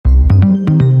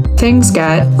things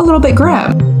get a little bit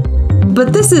grim.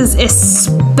 But this is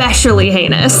especially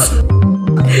heinous.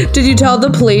 Did you tell the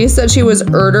police that she was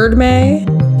murdered, May?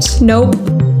 Nope.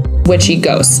 Witchy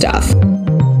ghost stuff.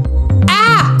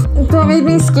 Ah! That made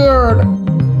me scared.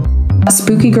 A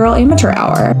Spooky Girl Amateur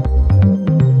Hour.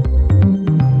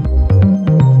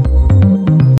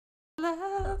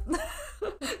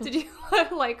 Did you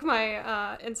like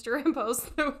my Instagram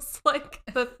post that was like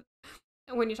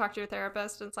when you talk to your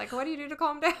therapist and it's like, what do you do to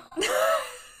calm down?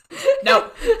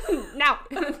 No. Now.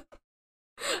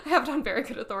 I have it on very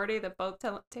good authority that both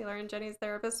Taylor and Jenny's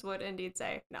therapists would indeed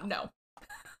say no. No.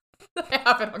 I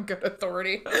have it on good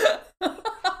authority.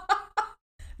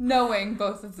 Knowing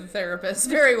both of the therapists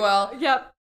very well.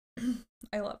 Yep.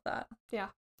 I love that. Yeah.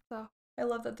 So I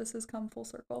love that this has come full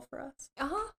circle for us.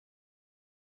 Uh-huh.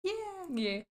 Yeah.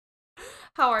 Yeah.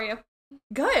 How are you?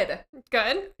 Good.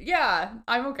 Good? Yeah,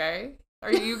 I'm okay.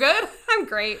 Are you good? I'm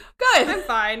great. Good. I'm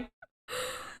fine.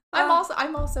 I'm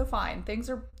also fine.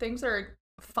 Things are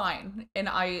fine, and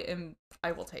I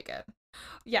will take it.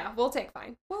 Yeah, we'll take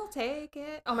fine. We'll take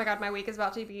it. Oh my god, my week is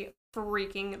about to be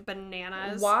freaking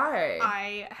bananas. Why?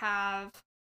 I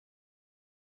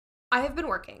have been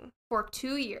working for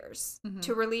 2 years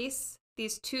to release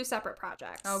these 2 separate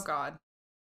projects. Oh god.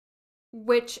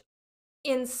 Which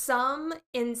in some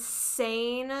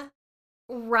insane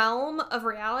realm of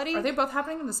reality Are they both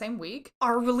happening in the same week?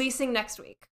 Are releasing next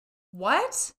week.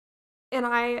 What? And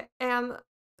I am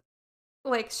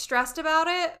like stressed about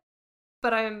it,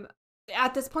 but I'm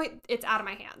at this point it's out of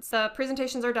my hands. The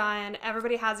presentations are done.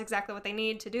 Everybody has exactly what they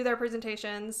need to do their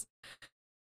presentations.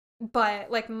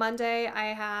 But like Monday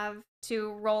I have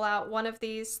to roll out one of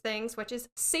these things, which is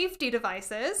safety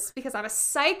devices, because I'm a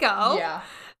psycho. Yeah.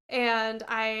 And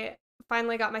I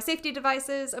finally got my safety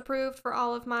devices approved for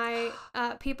all of my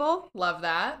people. Love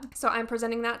that. So I'm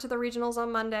presenting that to the regionals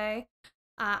on Monday.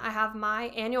 I have my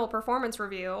annual performance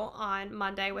review on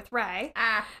Monday with Ray.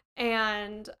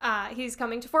 And he's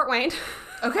coming to Fort Wayne.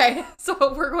 Okay.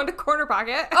 So we're going to Corner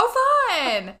Pocket. Oh,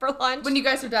 fun! For lunch. When you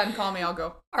guys are done, call me. I'll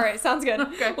go. All right, sounds good.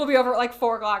 Okay. We'll be over at like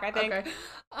 4 o'clock, I think. Okay.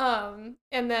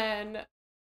 And then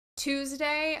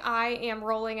Tuesday, I am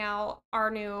rolling out our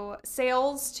new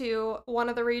sales to one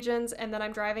of the regions, and then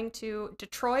I'm driving to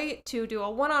Detroit to do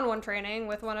a one-on-one training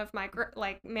with one of my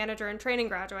manager and training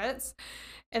graduates.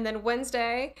 And then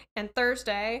Wednesday and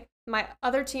Thursday, my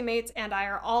other teammates and I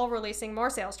are all releasing more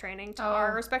sales training to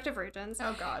our respective regions.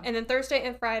 Oh god. And then Thursday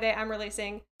and Friday, I'm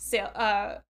releasing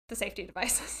the safety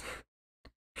devices.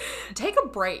 Take a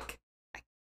break.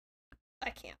 I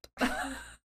can't.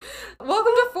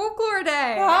 Welcome to Folklore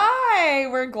Day. Hi,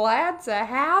 we're glad to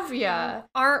have you.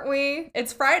 Aren't we?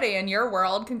 It's Friday in your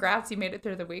world. Congrats, you made it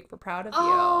through the week. We're proud of you.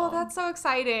 Oh, that's so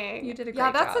exciting. You did a great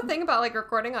job. Yeah, that's job. the thing about like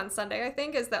recording on Sunday, I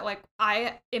think, is that like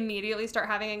I immediately start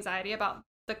having anxiety about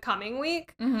the coming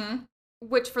week,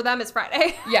 which for them is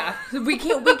Friday. Yeah, we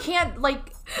can't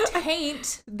like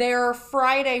taint their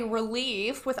Friday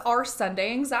relief with our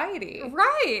Sunday anxiety.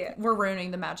 Right. We're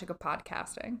ruining the magic of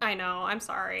podcasting. I know. I'm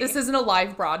sorry. This isn't a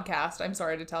live broadcast, I'm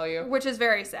sorry to tell you. Which is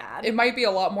very sad. It might be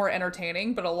a lot more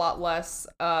entertaining, but a lot less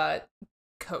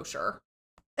kosher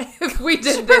if we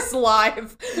did this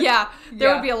live. Yeah,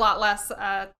 there would be a lot less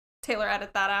Taylor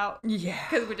edit that out. Yeah.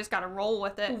 Because we just got to roll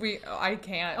with it. I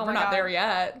can't. Oh We're not there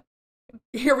yet.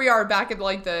 Here we are back in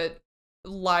like the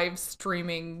live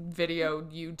streaming video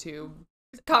YouTube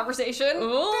conversation.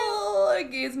 Oh,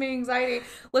 it gives me anxiety.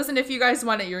 Listen, if you guys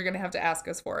want it, you're going to have to ask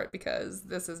us for it because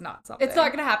this is not something. It's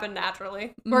not going to happen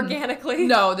naturally, organically.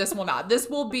 No, this will not. This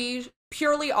will be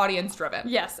purely audience driven.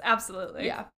 Yes, absolutely.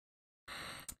 Yeah.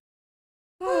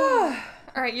 All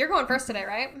right, you're going first today,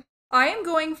 right? I am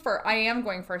going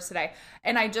first today.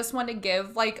 And I just want to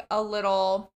give like a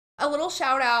little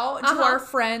shout out to our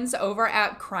friends over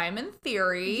at Crime and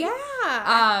Theory.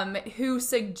 Yeah. Who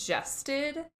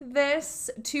suggested this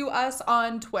to us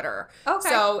on Twitter. Okay.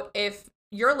 So if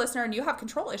you're a listener and you have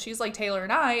control issues like Taylor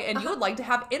and I, and you would like to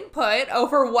have input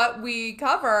over what we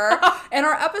cover in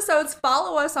our episodes,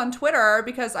 follow us on Twitter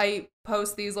because I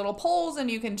post these little polls and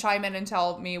you can chime in and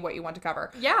tell me what you want to cover.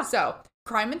 Yeah. So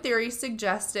Crime and Theory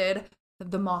suggested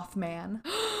the Mothman,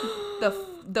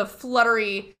 the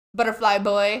fluttery butterfly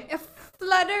boy. A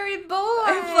fluttery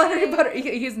boy.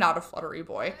 He's not a fluttery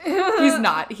boy. He's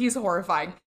not. He's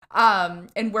horrifying.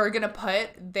 And we're going to put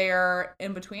their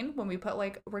in between when we put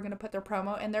we're going to put their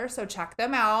promo in there. So check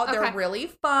them out. Okay. They're really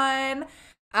fun.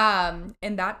 And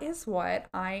that is what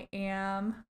I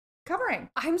am covering.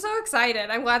 I'm so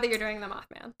excited. I'm glad that you're doing the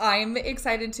Mothman. I'm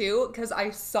excited too because I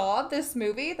saw this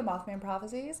movie, The Mothman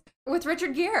Prophecies. With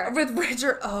Richard Gere.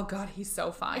 Oh God, he's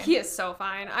so fine. He is so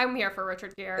fine. I'm here for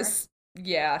Richard Gere.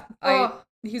 Yeah.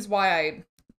 He's wide-eyed.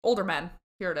 Older men.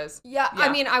 Here it is. Yeah,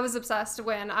 I mean, I was obsessed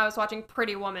when I was watching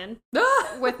Pretty Woman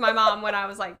with my mom when I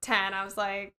was like 10. I was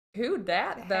like, who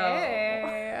dat, though?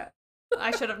 Hey. I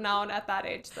should have known at that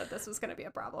age that this was going to be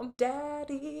a problem.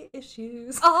 Daddy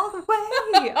issues. All the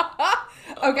way.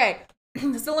 Okay,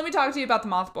 so let me talk to you about the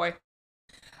Moth Boy.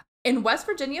 In West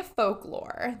Virginia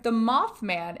folklore, the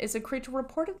Mothman is a creature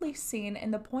reportedly seen in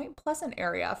the Point Pleasant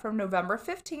area from November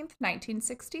 15th,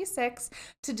 1966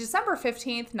 to December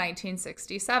 15th,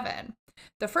 1967.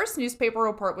 The first newspaper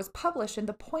report was published in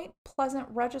the Point Pleasant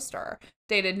Register,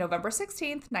 dated November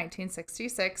 16th,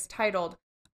 1966, titled,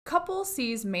 Couple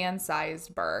Sees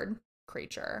Man-Sized Bird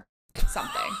Creature.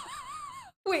 Something.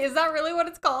 Wait, is that really what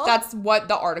it's called? That's what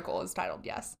the article is titled,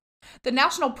 yes. The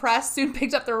national press soon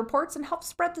picked up the reports and helped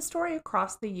spread the story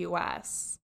across the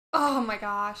U.S. Oh my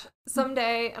gosh.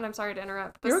 Someday, and I'm sorry to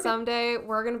interrupt, but someday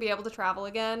we're going to be able to travel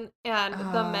again. And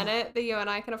the minute that you and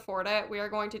I can afford it, we are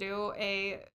going to do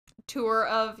a tour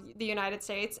of the United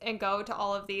States and go to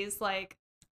all of these, like,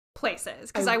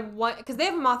 places. Because they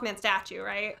have a Mothman statue,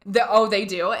 right? They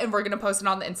do. And we're going to post it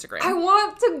on the Instagram. I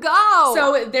want to go.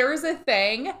 So there is a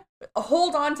thing.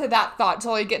 Hold on to that thought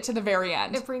till I get to the very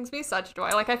end. It brings me such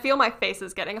joy. Like, I feel my face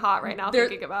is getting hot right now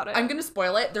thinking about it. I'm going to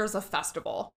spoil it. There's a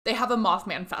festival. They have a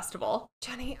Mothman festival.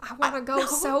 Jenny, I want to go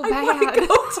so bad. I want to go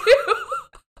too.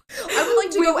 I would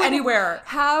like to go anywhere.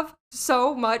 Have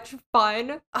so much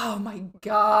fun. Oh my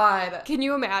God. Can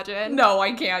you imagine? No,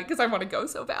 I can't because I want to go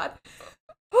so bad.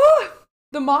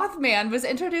 The Mothman was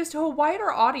introduced to a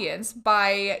wider audience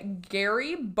by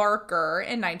Gary Barker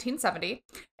in 1970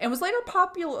 and was later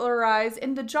popularized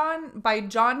by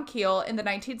John Keel in the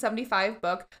 1975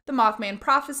 book The Mothman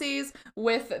Prophecies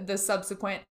with the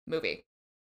subsequent movie.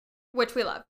 Which we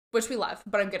love.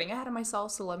 But I'm getting ahead of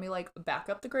myself, so let me back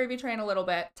up the gravy train a little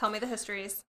bit. Tell me the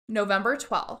histories. November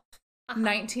 12th,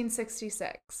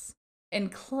 1966 in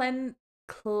Clendenin.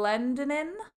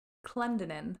 What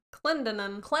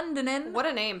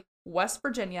a name. West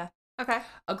Virginia. Okay.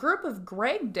 A group of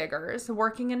grave diggers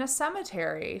working in a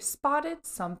cemetery spotted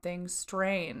something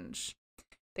strange.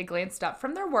 They glanced up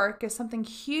from their work as something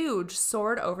huge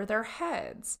soared over their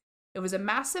heads. It was a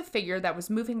massive figure that was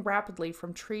moving rapidly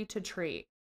from tree to tree.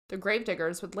 The grave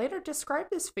diggers would later describe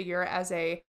this figure as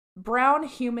a brown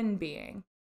human being.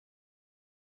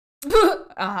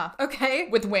 Okay.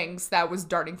 With wings that was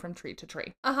darting from tree to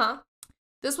tree.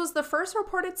 This was the first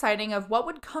reported sighting of what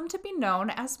would come to be known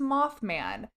as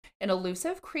Mothman, an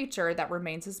elusive creature that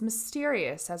remains as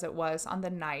mysterious as it was on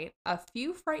the night a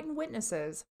few frightened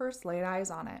witnesses first laid eyes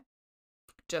on it.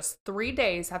 Just 3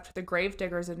 days after the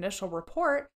gravediggers' initial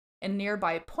report, in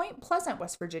nearby Point Pleasant,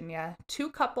 West Virginia,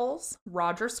 two couples,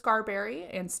 Roger Scarberry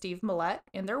and Steve Millette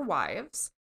and their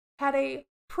wives, had a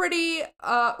pretty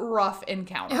rough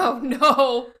encounter. Oh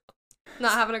no.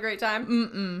 Not having a great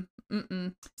time?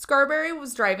 Scarberry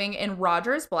was driving in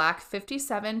Roger's black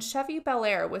 57 Chevy Bel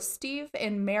Air with Steve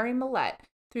and Mary Millette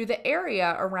through the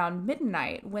area around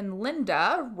midnight when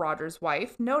Linda, Roger's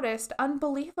wife, noticed,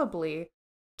 unbelievably,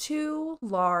 two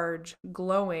large,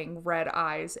 glowing red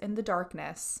eyes in the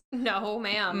darkness. No,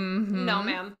 ma'am. No,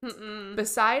 ma'am.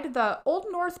 Beside the Old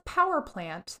North power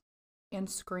plant, and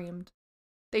screamed.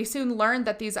 They soon learned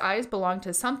that these eyes belonged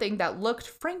to something that looked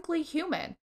frankly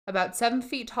human. About 7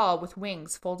 feet tall with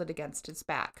wings folded against its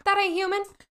back. That ain't human.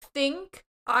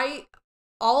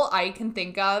 All I can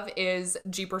think of is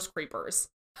Jeepers Creepers.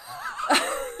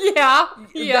 Yeah.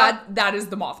 That is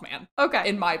the Mothman. Okay.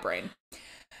 In my brain.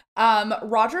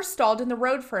 Roger stalled in the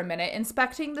road for a minute,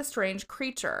 inspecting the strange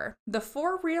creature. The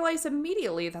four realized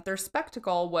immediately that their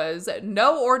spectacle was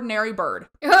no ordinary bird.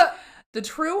 The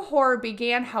true horror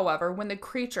began, however, when the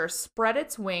creature spread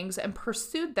its wings and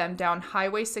pursued them down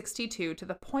Highway 62 to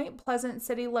the Point Pleasant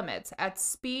city limits at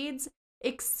speeds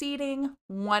exceeding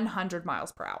 100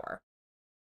 miles per hour.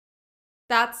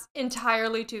 That's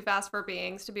entirely too fast for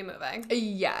beings to be moving.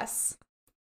 Yes.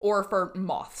 Or for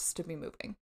moths to be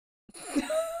moving.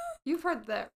 You've heard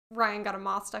that Ryan got a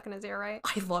moth stuck in his ear, right?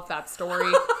 I love that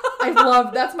story.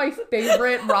 That's my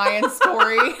favorite Ryan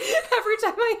story. Every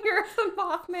time I hear the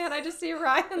Mothman, I just see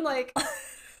Ryan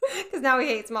because now he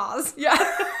hates moths. Yeah.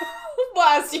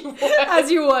 Well, as you would. As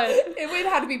you would. It would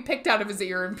have to be picked out of his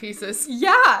ear in pieces.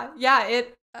 Yeah.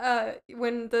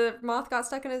 When the moth got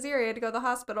stuck in his ear, he had to go to the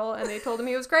hospital, and they told him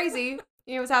he was crazy.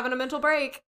 He was having a mental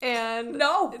break. And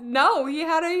no, he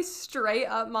had a straight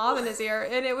up moth in his ear,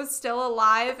 and it was still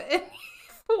alive. And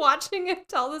watching him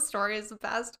tell the story is the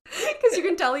best because you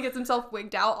can tell he gets himself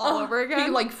wigged out all over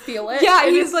again. You feel it. Yeah,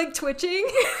 he's twitching.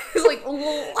 He's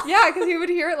oh. Yeah, because he would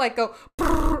hear it go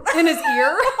in his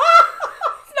ear.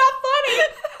 It's not funny.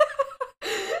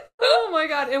 Oh my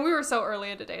God. And we were so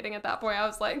early into dating at that point. I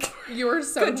was like, you were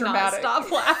so could dramatic. Not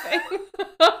stop laughing.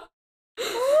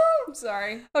 I'm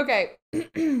sorry. Okay.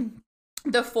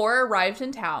 The four arrived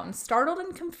in town, startled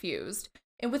and confused,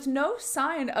 and with no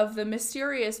sign of the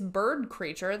mysterious bird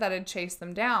creature that had chased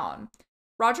them down.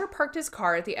 Roger parked his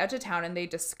car at the edge of town and they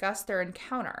discussed their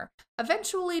encounter,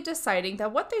 eventually deciding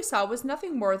that what they saw was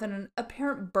nothing more than an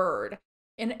apparent bird.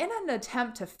 And in an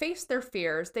attempt to face their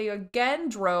fears, they again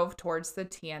drove towards the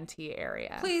TNT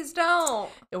area. Please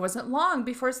don't. It wasn't long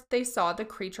before they saw the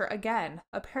creature again,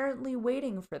 apparently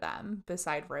waiting for them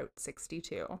beside Route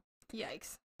 62.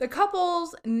 Yikes. The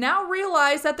couples now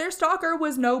realized that their stalker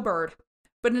was no bird.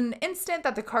 But in an instant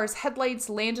that the car's headlights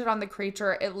landed on the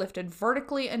creature, it lifted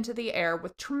vertically into the air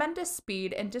with tremendous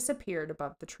speed and disappeared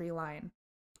above the tree line.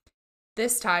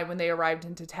 This time, when they arrived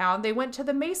into town, they went to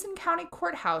the Mason County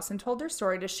Courthouse and told their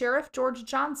story to Sheriff George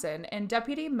Johnson and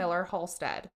Deputy Miller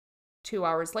Halstead. 2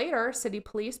 hours later, city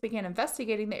police began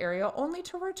investigating the area only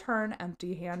to return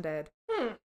empty-handed.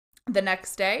 The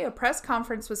next day, a press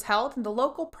conference was held and the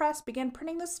local press began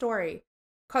printing the story,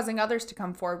 causing others to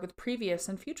come forward with previous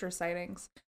and future sightings.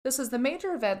 This was the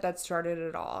major event that started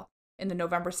it all. In the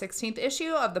November 16th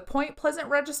issue of the Point Pleasant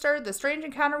Register, the strange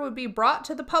encounter would be brought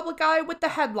to the public eye with the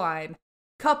headline,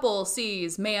 "Couple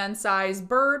sees man-sized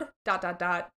bird, ...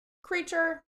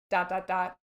 creature, ...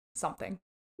 something."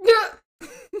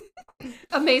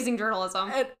 Amazing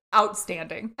journalism.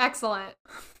 Outstanding. Excellent.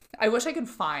 I wish I could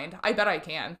find. I bet I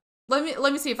can.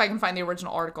 Let me see if I can find the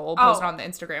original article. We'll post it on the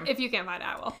Instagram. If you can't find it,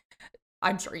 I will.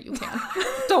 I'm sure you can.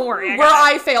 Don't worry. Where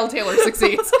I fail, Taylor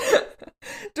succeeds.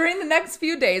 During the next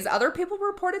few days, other people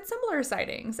reported similar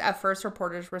sightings. At first,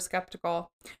 reporters were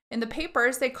skeptical. In the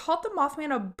papers, they called the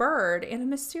Mothman a bird and a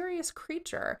mysterious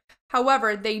creature.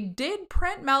 However, they did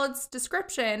print Mallet's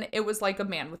description. It was like a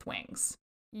man with wings.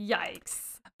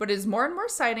 Yikes. But as more and more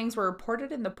sightings were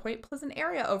reported in the Point Pleasant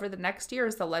area over the next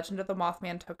years, the legend of the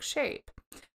Mothman took shape.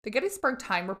 The Gettysburg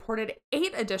Times reported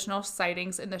 8 additional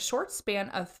sightings in the short span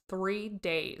of 3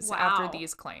 days after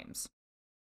these claims.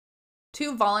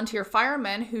 2 volunteer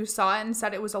firemen who saw it and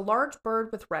said it was a large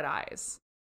bird with red eyes.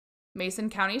 Mason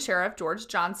County Sheriff George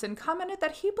Johnson commented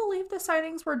that he believed the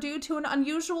sightings were due to an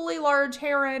unusually large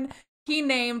heron he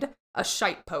named a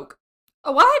shite poke.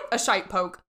 A what? A shite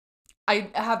poke.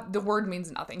 The word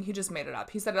means nothing. He just made it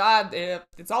up. He said,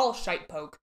 it's all shite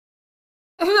poke.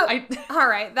 All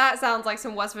right, that sounds like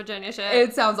some West Virginia shit.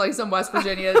 It sounds like some West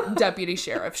Virginia deputy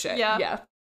sheriff shit. Yeah.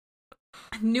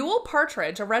 Newell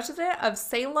Partridge, a resident of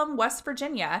Salem, West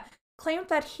Virginia, claimed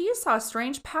that he saw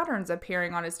strange patterns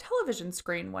appearing on his television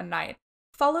screen one night,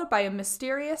 followed by a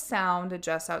mysterious sound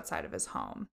just outside of his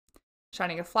home.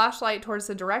 Shining a flashlight towards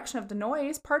the direction of the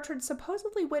noise, Partridge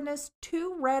supposedly witnessed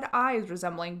 2 red eyes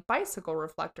resembling bicycle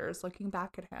reflectors looking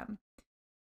back at him.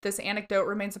 This anecdote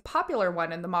remains a popular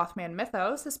one in the Mothman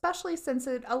mythos, especially since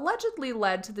it allegedly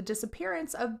led to the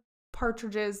disappearance of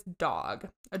Partridge's dog,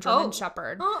 a German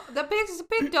Shepherd. Oh, the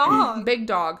big dog. Big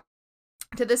dog.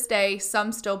 To this day,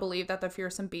 some still believe that the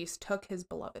fearsome beast took his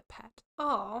beloved pet.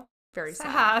 Oh, very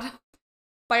sad.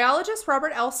 Biologist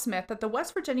Robert L. Smith at the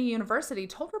West Virginia University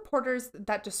told reporters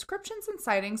that descriptions and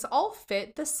sightings all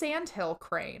fit the sandhill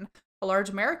crane, a large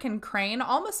American crane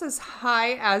almost as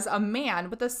high as a man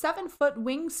with a 7-foot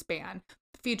wingspan,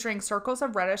 featuring circles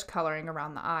of reddish coloring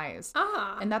around the eyes,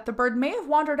 and that the bird may have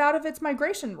wandered out of its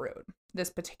migration route. This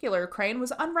particular crane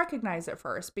was unrecognized at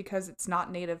first because it's not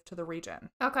native to the region.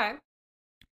 Okay.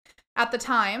 At the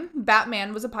time,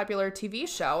 Batman was a popular TV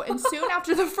show, and soon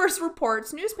after the first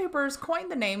reports, newspapers coined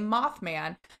the name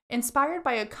Mothman, inspired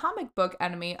by a comic book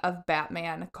enemy of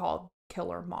Batman called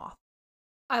Killer Moth.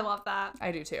 I love that.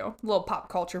 I do too. A little pop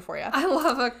culture for you. I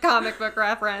love a comic book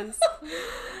reference.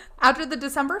 After the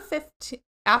December 15th,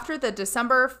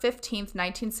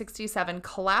 1967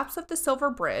 collapse of the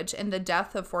Silver Bridge and the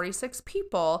death of 46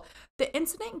 people, the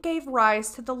incident gave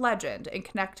rise to the legend and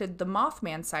connected the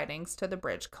Mothman sightings to the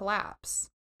bridge collapse.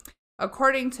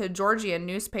 According to Georgian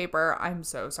newspaper, I'm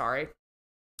so sorry,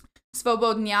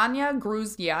 Svobodnyaya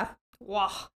Gruzia,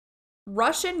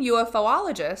 Russian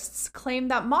UFOologists claim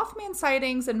that Mothman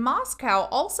sightings in Moscow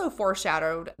also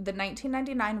foreshadowed the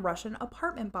 1999 Russian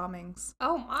apartment bombings.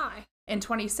 Oh my. In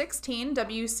 2016,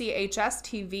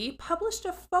 WCHS-TV published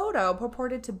a photo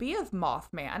purported to be of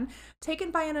Mothman, taken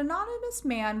by an anonymous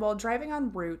man while driving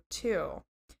on Route 2.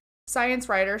 Science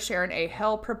writer Sharon A.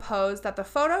 Hill proposed that the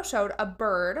photo showed a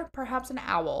bird, perhaps an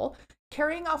owl,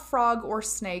 carrying a frog or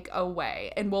snake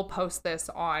away. And we'll post this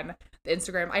on the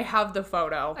Instagram. I have the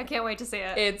photo. I can't wait to see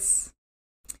it. It's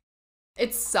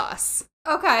sus.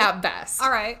 Okay. At best.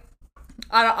 All right.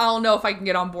 I don't know if I can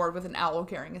get on board with an owl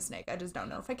carrying a snake. I just don't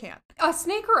know if I can. A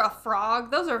snake or a frog,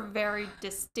 those are very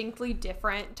distinctly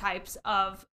different types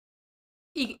of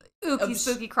ooky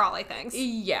spooky crawly things.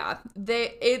 Yeah.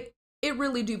 It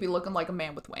really do be looking like a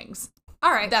man with wings.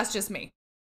 All right. That's just me.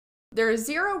 There is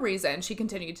zero reason, she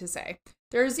continued to say,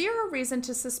 there is zero reason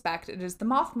to suspect it is the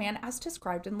Mothman as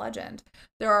described in legend.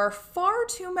 There are far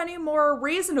too many more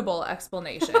reasonable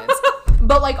explanations.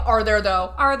 But, like, are there,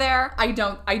 though? Are there? I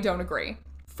don't agree.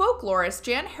 Folklorist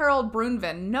Jan Harold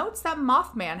Brunvin notes that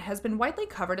Mothman has been widely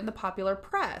covered in the popular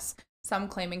press, some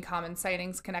claiming common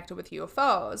sightings connected with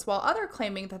UFOs, while others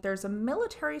claiming that there's a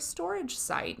military storage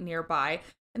site nearby,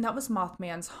 and that was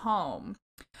Mothman's home.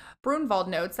 Brunvald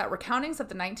notes that recountings of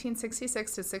the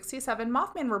 1966 to 67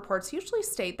 Mothman reports usually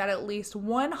state that at least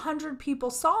 100 people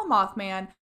saw Mothman,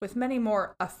 with many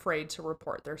more afraid to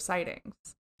report their sightings.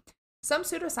 Some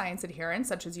pseudoscience adherents,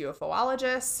 such as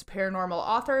UFOologists, paranormal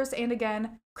authors, and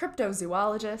again,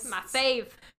 cryptozoologists, my fave,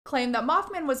 claim that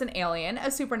Mothman was an alien,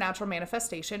 a supernatural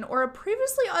manifestation, or a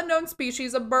previously unknown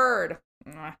species of bird.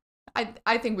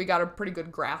 I think we got a pretty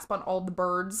good grasp on all the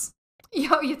birds.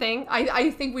 Yo, you think? I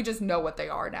think we just know what they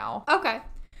are now. Okay.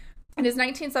 In his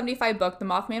 1975 book, The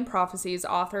Mothman Prophecies,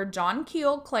 author John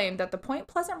Keel claimed that the Point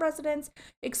Pleasant residents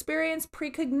experienced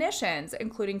precognitions,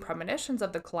 including premonitions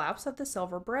of the collapse of the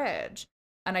Silver Bridge,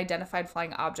 unidentified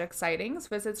flying object sightings,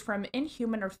 visits from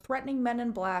inhuman or threatening men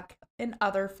in black, and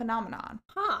other phenomenon.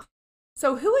 Huh.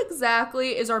 So who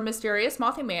exactly is our mysterious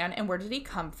Mothy Man, and where did he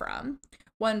come from?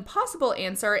 One possible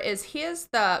answer is he is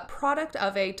the product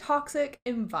of a toxic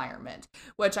environment,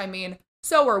 which, I mean,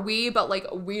 so are we, but, like,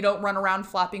 we don't run around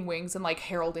flapping wings and, like,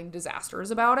 heralding disasters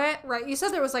about it. Right. You said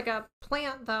there was, like, a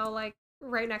plant, though, like,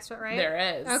 right next to it, right? There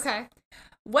is. Okay.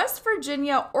 West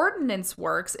Virginia Ordnance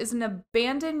Works is an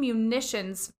abandoned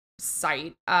munitions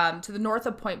site to the north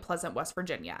of Point Pleasant, West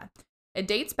Virginia. It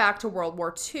dates back to World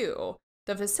War II.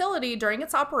 The facility, during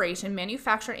its operation,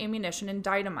 manufactured ammunition and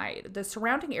dynamite. The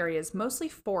surrounding area is mostly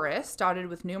forest, dotted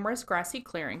with numerous grassy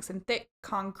clearings and thick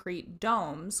concrete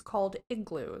domes called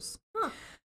igloos. Huh.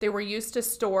 They were used to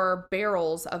store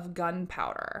barrels of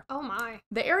gunpowder. Oh my.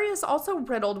 The area is also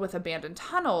riddled with abandoned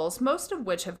tunnels, most of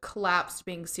which have collapsed,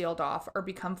 being sealed off or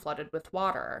become flooded with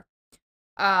water.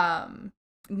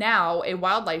 Now, a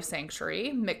wildlife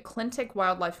sanctuary, McClintock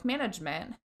Wildlife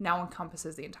Management, now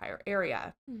encompasses the entire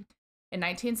area. In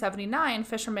 1979,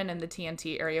 fishermen in the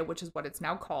TNT area, which is what it's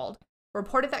now called,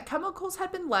 reported that chemicals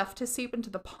had been left to seep into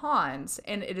the ponds,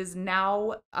 and it is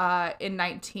now, in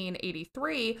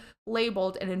 1983,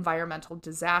 labeled an environmental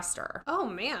disaster. Oh,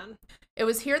 man. It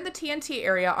was here in the TNT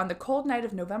area on the cold night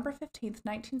of November 15th,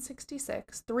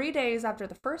 1966, 3 days after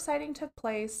the first sighting took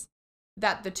place,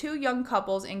 that the two young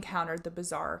couples encountered the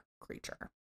bizarre creature.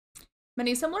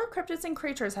 Many similar cryptids and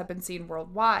creatures have been seen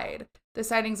worldwide. The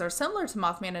sightings are similar to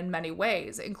Mothman in many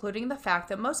ways, including the fact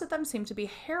that most of them seem to be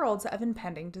heralds of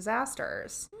impending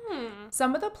disasters.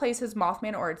 Some of the places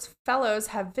Mothman or its fellows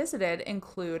have visited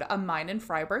include a mine in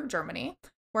Freiburg, Germany,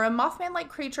 where a Mothman-like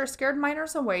creature scared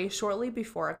miners away shortly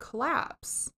before a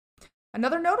collapse.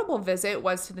 Another notable visit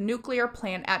was to the nuclear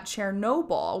plant at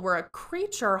Chernobyl, where a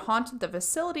creature haunted the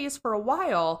facilities for a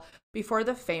while before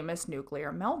the famous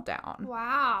nuclear meltdown.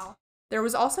 Wow. There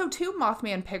was also 2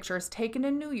 Mothman pictures taken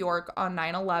in New York on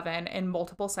 9/11 and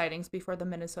multiple sightings before the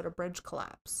Minnesota Bridge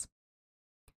collapse.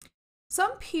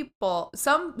 Some people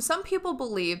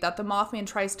believe that the Mothman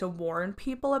tries to warn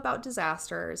people about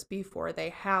disasters before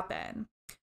they happen.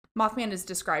 Mothman is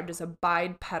described as a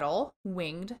bipedal,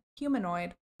 winged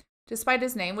humanoid. Despite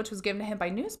his name, which was given to him by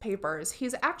newspapers,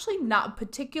 he's actually not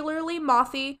particularly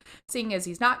mothy, seeing as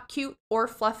he's not cute or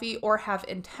fluffy or have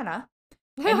antennae.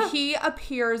 And he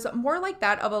appears more like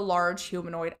that of a large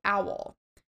humanoid owl.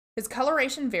 His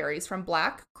coloration varies from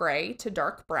black, gray to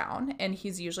dark brown, and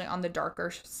he's usually on the darker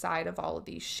side of all of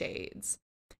these shades.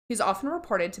 He's often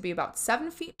reported to be about 7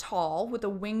 feet tall with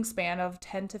a wingspan of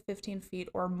 10 to 15 feet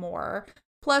or more,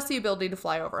 plus the ability to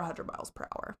fly over 100 miles per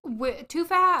hour. Too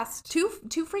fast. Too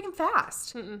freaking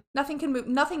fast.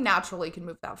 Nothing naturally can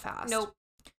move that fast. Nope.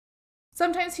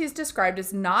 Sometimes he's described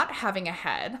as not having a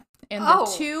head, and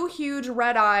the 2 huge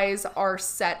red eyes are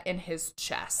set in his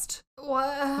chest.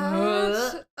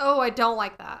 What? Oh, I don't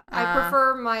like that. I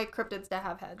prefer my cryptids to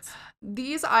have heads.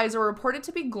 These eyes are reported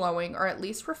to be glowing or at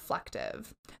least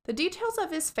reflective. The details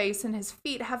of his face and his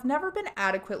feet have never been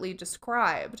adequately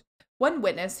described. One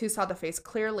witness who saw the face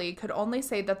clearly could only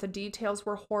say that the details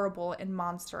were horrible and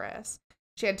monstrous.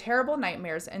 She had terrible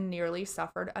nightmares and nearly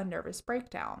suffered a nervous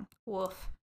breakdown. Woof.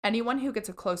 Anyone who gets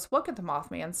a close look at the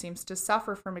Mothman seems to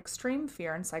suffer from extreme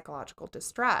fear and psychological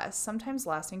distress, sometimes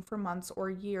lasting for months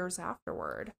or years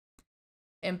afterward.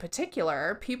 In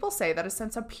particular, people say that a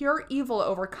sense of pure evil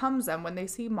overcomes them when they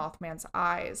see Mothman's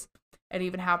eyes. It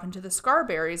even happened to the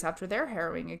Scarberries after their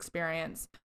harrowing experience.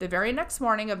 The very next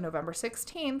morning of November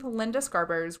 16th, Linda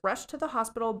Scarberry rushed to the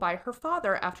hospital by her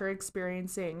father after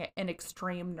experiencing an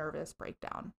extreme nervous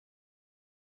breakdown.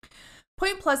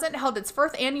 Point Pleasant held its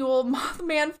first annual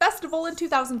Mothman Festival in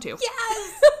 2002.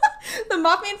 Yes! The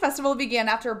Mothman Festival began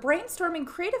after brainstorming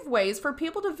creative ways for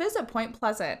people to visit Point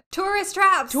Pleasant. Tourist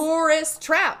traps! Tourist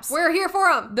traps! We're here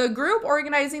for them! The group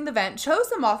organizing the event chose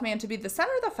the Mothman to be the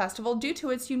center of the festival due to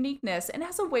its uniqueness and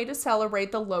as a way to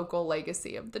celebrate the local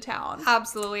legacy of the town.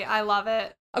 Absolutely, I love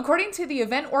it. According to the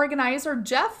event organizer,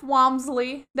 Jeff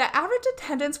Walmsley, the average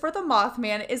attendance for the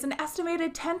Mothman is an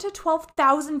estimated 10 to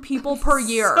 12,000 people per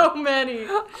year. So many.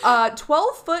 A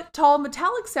 12-foot-tall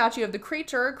metallic statue of the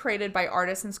creature, created by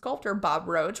artist and sculptor Bob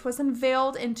Roach, was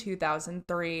unveiled in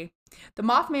 2003. The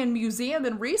Mothman Museum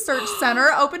and Research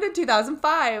Center opened in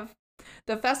 2005.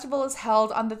 The festival is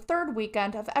held on the third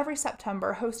weekend of every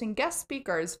September, hosting guest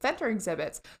speakers, vendor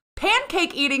exhibits,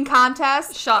 pancake eating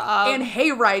contests, Shut up. and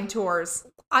hayride tours.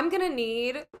 I'm gonna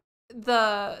need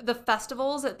the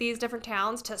festivals at these different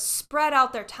towns to spread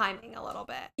out their timing a little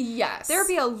bit. Yes. There'd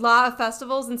be a lot of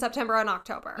festivals in September and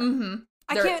October. Mm-hmm.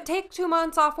 I can't take 2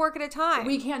 months off work at a time.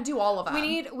 We can't do all of them.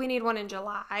 We need one in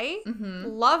July. Mm-hmm.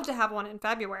 Love to have one in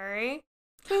February.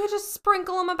 We could just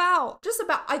sprinkle them about. Just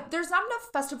about. There's not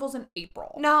enough festivals in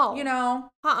April. No. You know?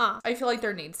 I feel like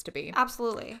there needs to be.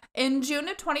 Absolutely. In June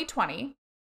of 2020,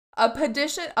 a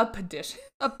petition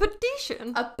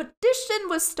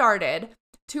was started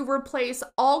to replace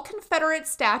all Confederate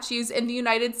statues in the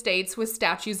United States with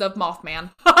statues of Mothman.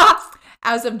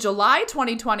 As of July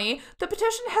 2020, the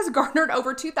petition has garnered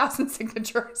over 2,000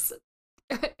 signatures.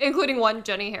 Including one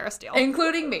Jenny Harrisdale.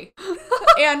 Including me.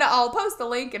 And I'll post the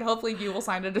link and hopefully you will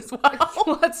sign it as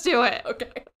well. Let's do it.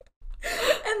 Okay.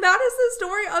 And that is the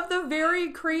story of the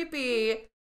very creepy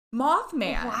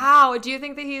Mothman. Wow. Do you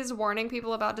think that he's warning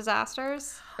people about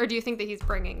disasters? Or do you think that he's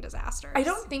bringing disasters? I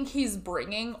don't think he's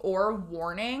bringing or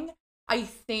warning. I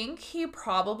think he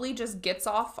probably just gets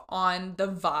off on the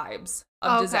vibes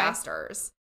of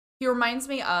disasters. He reminds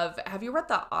me of, have you read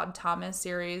the Odd Thomas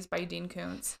series by Dean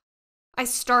Koontz? I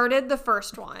started the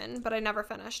first one, but I never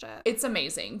finished it. It's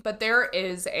amazing. But there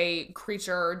is a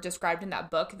creature described in that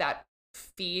book that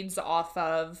feeds off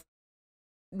of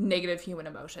negative human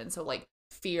emotion. So like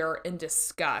fear and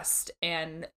disgust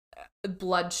and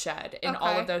bloodshed and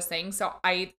all of those things. So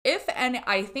I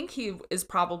think he is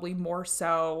probably more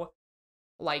so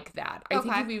like that. I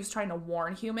think if he was trying to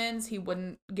warn humans, he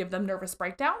wouldn't give them nervous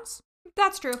breakdowns.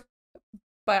 That's true.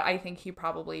 But I think he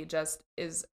probably just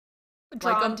is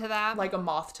drawn to that. Like a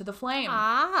moth to the flame.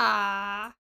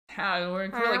 Ah. We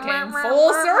really came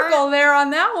full circle there on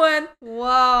that one.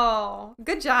 Whoa.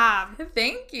 Good job.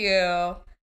 Thank you.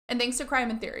 And thanks to Crime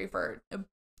and Theory for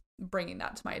bringing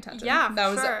that to my attention. Yeah,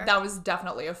 that was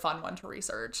definitely a fun one to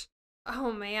research.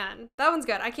 Oh man, that one's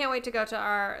good. I can't wait to go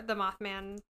to the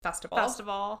Mothman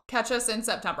Festival. Catch us in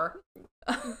September.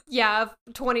 Yeah,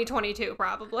 2022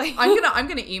 probably. I'm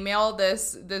gonna email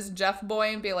this Jeff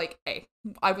boy and be like, hey,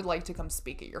 I would like to come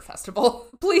speak at your festival.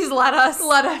 Please let us.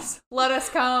 Let us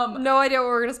come. No idea what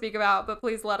we're gonna speak about, but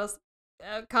please let us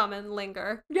come and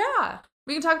linger. Yeah,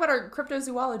 we can talk about our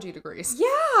cryptozoology degrees.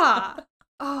 Yeah.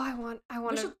 Oh, I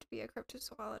want to be a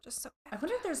cryptozoologist so bad. I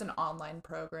wonder if there's an online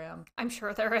program. I'm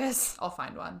sure there is. I'll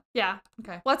find one. Yeah.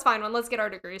 Okay. Let's find one. Let's get our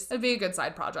degrees. It'd be a good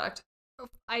side project.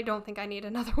 I don't think I need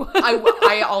another one.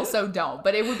 I also don't,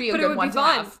 but it would be a good one to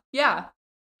have. Yeah.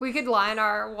 We could line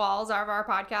our walls of our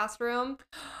podcast room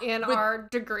in our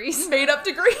degrees. Made up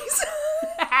degrees.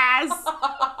 Yes.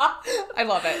 I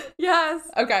love it. Yes.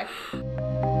 Okay.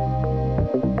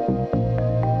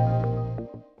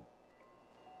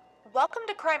 Welcome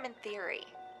to Crime and Theory,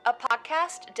 a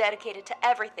podcast dedicated to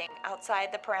everything outside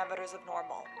the parameters of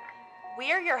normal.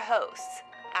 We are your hosts,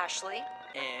 Ashley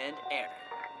and Aaron.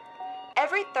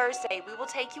 Every Thursday, we will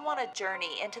take you on a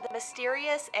journey into the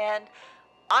mysterious and,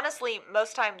 honestly,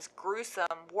 most times gruesome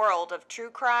world of true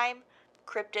crime,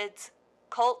 cryptids,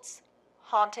 cults,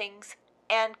 hauntings,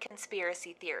 and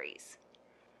conspiracy theories.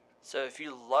 So if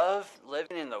you love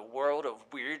living in the world of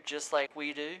weird just like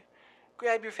we do,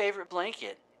 grab your favorite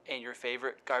blanket and your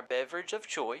favorite beverage of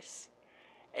choice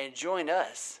and join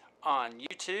us on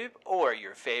YouTube or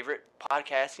your favorite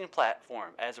podcasting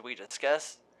platform as we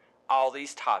discuss all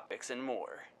these topics and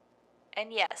more.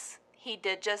 And yes, he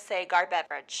did just say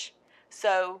beverage.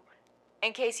 So,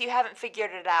 in case you haven't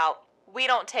figured it out, we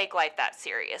don't take life that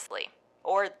seriously,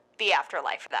 or the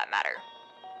afterlife for that matter.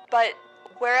 But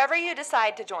wherever you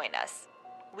decide to join us,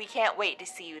 we can't wait to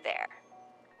see you there.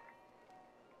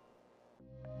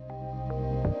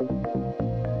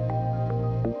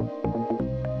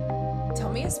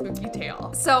 spooky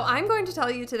tale. So I'm going to tell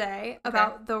you today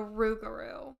about the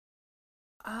Rougarou.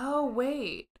 Oh,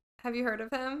 wait. Have you heard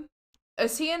of him?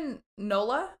 Is he in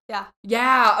NOLA? Yeah.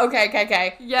 Yeah.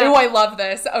 Okay. Yeah. Ooh, I love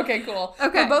this. Okay, cool.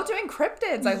 Okay. We're both doing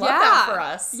cryptids. I love that for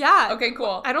us. Yeah. Okay,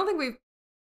 cool. I don't think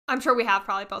I'm sure we have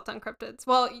probably both done cryptids.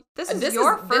 Well, this is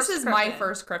This is my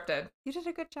first cryptid. You did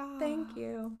a good job. Thank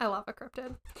you. I love a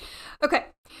cryptid. Okay,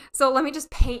 so let me just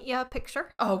paint you a picture.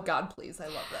 Oh, God, please. I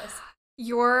love this.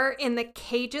 You're in the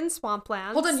Cajun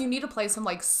swamplands. Hold on. You need to play some,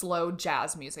 like, slow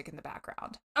jazz music in the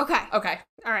background. Okay. Okay.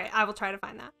 All right, I will try to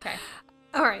find that. Okay.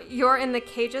 All right, you're in the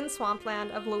Cajun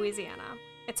swampland of Louisiana.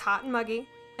 It's hot and muggy,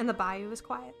 and the bayou is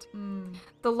quiet.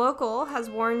 The local has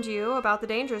warned you about the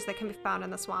dangers that can be found in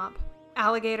the swamp.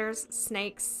 Alligators,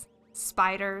 snakes,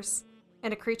 spiders,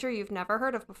 and a creature you've never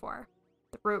heard of before,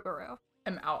 the Rougarou.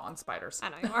 I'm out on spiders. I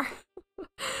know you are.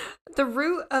 The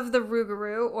root of the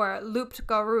Rougarou, or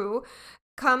loup-garou,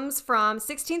 comes from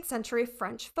 16th century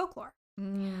French folklore,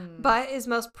 but is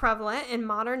most prevalent in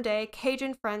modern-day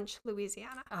Cajun French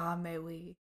Louisiana. Ah, mais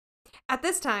oui. At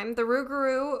this time, the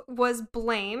Rougarou was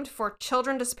blamed for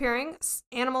children disappearing,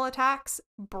 animal attacks,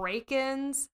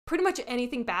 break-ins, pretty much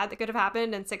anything bad that could have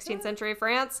happened in 16th century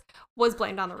France was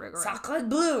blamed on the Rougarou. Sacre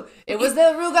bleu! It was the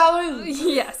Rougarou!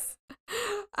 Yes.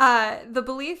 The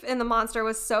belief in the monster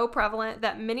was so prevalent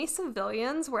that many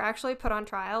civilians were actually put on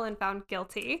trial and found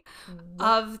guilty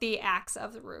of the acts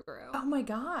of the Rougarou. Oh my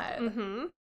God.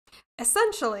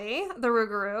 Essentially, the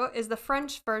Rougarou is the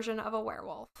French version of a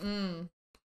werewolf.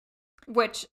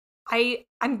 Which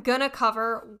I'm gonna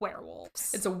cover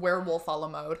werewolves. It's a werewolf a la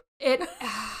mode.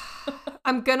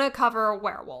 I'm gonna cover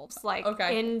werewolves, like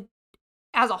in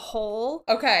as a whole.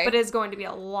 Okay. But it's going to be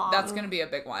a long. That's going to be a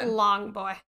big one. Long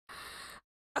boy.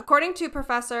 According to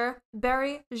Professor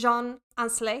Barry Jean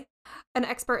Ancelet, an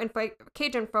expert in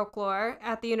Cajun folklore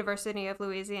at the University of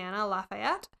Louisiana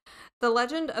Lafayette, the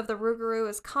legend of the Rougarou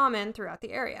is common throughout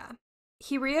the area.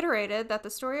 He reiterated that the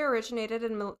story originated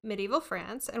in medieval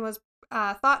France and was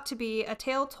thought to be a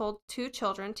tale told to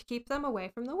children to keep them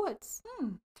away from the woods.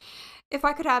 If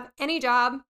I could have any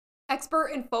job, expert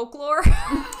in folklore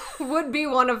would be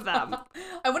one of them.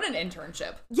 I want an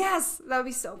internship. Yes, that would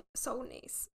be so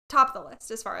nice. Top of the list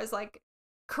as far as like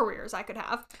careers I could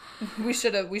have. We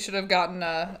should have gotten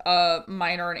a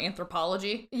minor in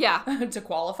anthropology. Yeah, to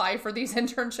qualify for these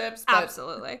internships. But...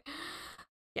 Absolutely.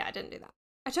 Yeah, I didn't do that.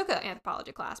 I took an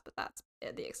anthropology class, but that's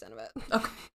the extent of it.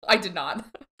 Okay. I did not.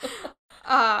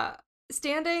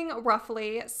 Standing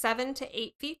roughly 7 to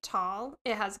 8 feet tall,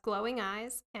 it has glowing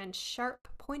eyes and sharp,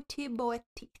 pointy boy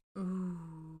teeth.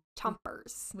 Ooh.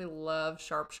 Chompers. We love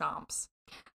sharp chomps.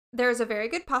 There's a very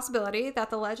good possibility that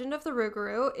the legend of the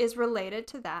Rougarou is related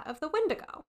to that of the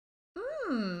Wendigo.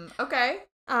 Okay.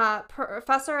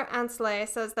 Professor Ancelet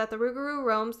says that the Rougarou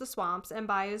roams the swamps and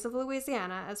bayous of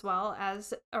Louisiana as well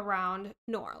as around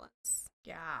New Orleans.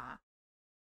 Yeah.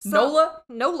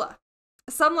 NOLA.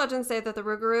 Some legends say that the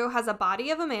Rougarou has a body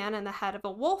of a man and the head of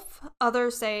a wolf.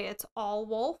 Others say it's all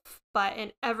wolf, but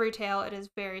in every tale it is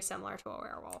very similar to a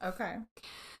werewolf. Okay.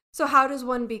 So how does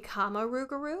one become a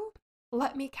Rougarou?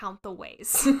 Let me count the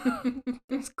ways.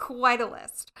 There's quite a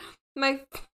list.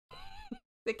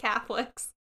 The Catholics.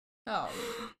 Oh.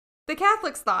 The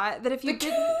Catholics thought that if you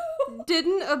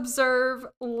didn't observe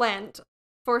Lent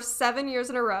for 7 years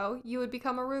in a row, you would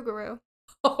become a Rougarou.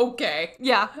 Okay.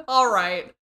 Yeah. All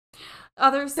right.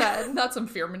 Others said... That's some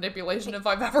fear manipulation if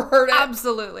I've ever heard it.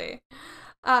 Absolutely.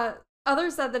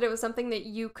 Others said that it was something that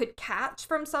you could catch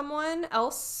from someone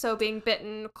else. So being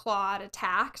bitten, clawed,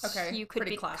 attacked, you could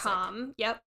become. Classic.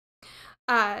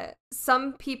 Yep.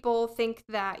 Some people think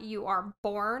that you are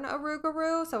born a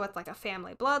Rougarou, so it's like a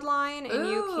family bloodline, and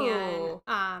you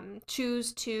can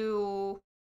choose to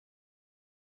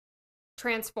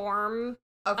transform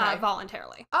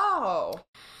voluntarily. Oh,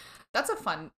 that's a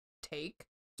fun take.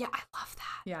 Yeah, I love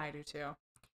that. Yeah, I do too.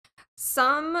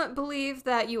 Some believe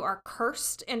that you are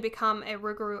cursed and become a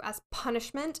Rougarou as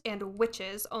punishment, and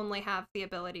witches only have the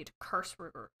ability to curse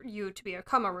you to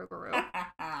become a Rougarou.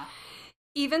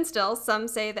 Even still, some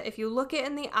say that if you look it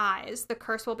in the eyes, the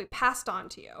curse will be passed on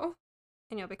to you,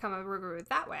 and you'll become a Rougarou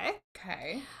that way.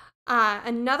 Okay.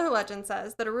 Another legend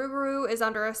says that a Rougarou is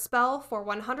under a spell for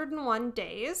 101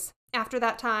 days. After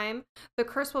that time, the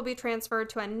curse will be transferred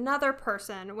to another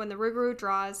person when the Rougarou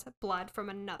draws blood from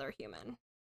another human.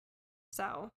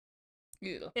 So,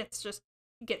 it's just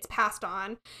gets passed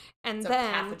on. And it's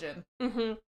then a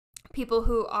pathogen. People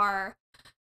who are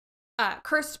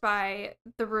cursed by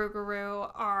the Rougarou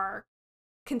are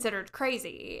considered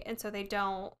crazy, and so they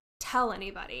don't tell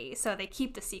anybody, so they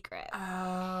keep the secret.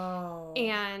 Oh.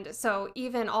 And so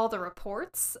even all the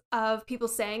reports of people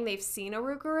saying they've seen a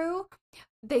rougarou,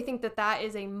 they think that that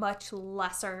is a much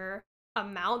lesser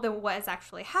amount than what has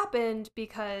actually happened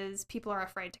because people are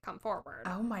afraid to come forward.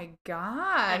 Oh my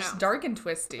gosh. Dark and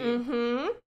twisty. Mm-hmm.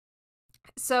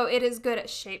 So it is good at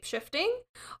shape-shifting,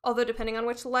 although depending on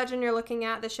which legend you're looking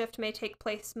at, the shift may take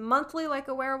place monthly like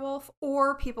a werewolf,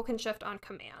 or people can shift on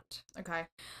command. Okay.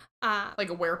 Like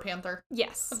a werepanther?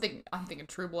 Yes. I'm thinking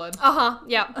True Blood. Uh-huh,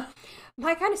 yeah.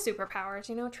 My kind of superpowers,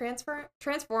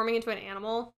 transforming into an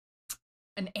animal.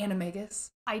 An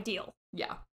animagus? Ideal.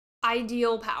 Yeah.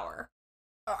 Ideal power.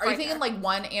 Are you thinking like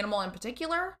one animal in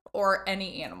particular, or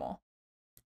any animal?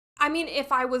 I mean,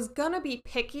 if I was gonna be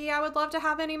picky, I would love to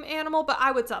have any animal, but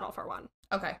I would settle for one.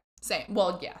 Okay, same.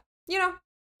 Well, yeah. Yeah,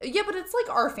 but it's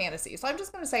like our fantasy, so I'm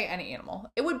just gonna say any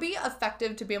animal. It would be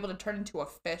effective to be able to turn into a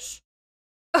fish.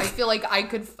 I feel like I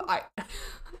could...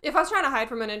 If I was trying to hide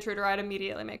from an intruder, I'd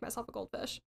immediately make myself a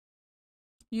goldfish.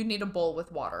 You need a bowl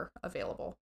with water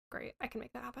available. Great, I can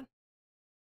make that happen.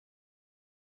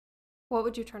 What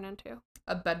would you turn into?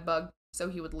 A bed bug, so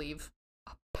he would leave.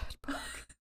 A bed bug?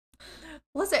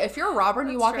 Listen, if you're a robber and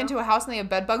you walk into a house and they have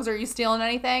bed bugs, are you stealing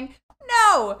anything?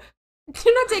 No!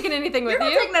 You're not taking anything with you.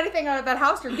 You're not taking anything out of that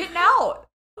house. You're getting out.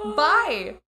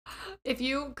 Bye. If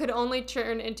you could only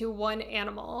turn into one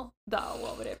animal, though,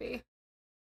 what would it be?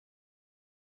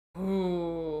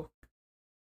 Ooh.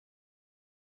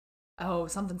 Oh,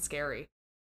 something scary.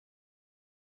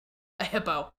 A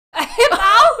hippo. A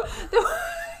hippo?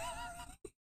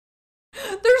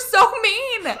 They're so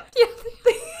mean. Yeah.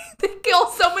 They kill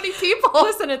so many people.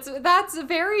 Listen, that's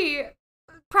very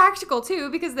practical too,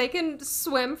 because they can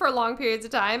swim for long periods of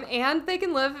time and they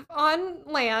can live on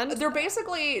land. They're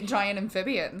basically giant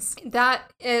amphibians.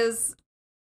 That is,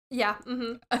 yeah.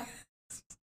 Mm-hmm.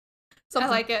 I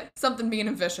like it. Something mean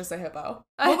and vicious, a hippo.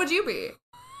 What would you be?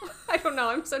 I don't know.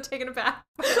 I'm so taken aback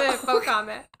by the hippo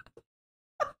comment.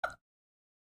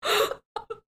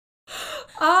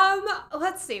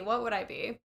 Let's see. What would I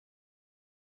be?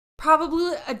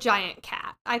 Probably a giant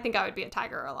cat. I think I would be a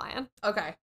tiger or a lion.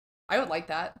 Okay. I would like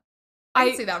that. I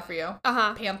can see that for you.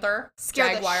 Uh-huh. Panther.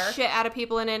 Scare jaguar. the shit out of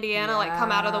people in Indiana. Like,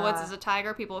 come out of the woods as a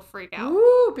tiger. People will freak out.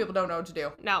 Ooh, people don't know what to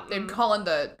do. No. They'd call in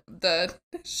the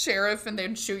sheriff and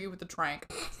they'd shoot you with a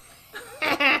trank.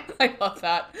 I love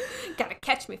that. Gotta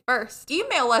catch me first.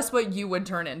 Email us what you would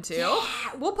turn into. Yeah.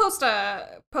 We'll post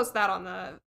that on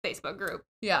the Facebook group.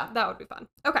 Yeah. That would be fun.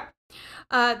 Okay.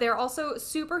 They're also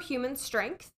superhuman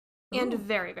strength and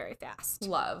very, very fast.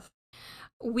 Love.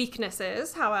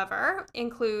 Weaknesses, however,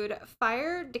 include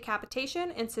fire,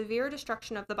 decapitation, and severe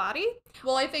destruction of the body.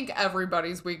 Well, I think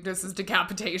everybody's weakness is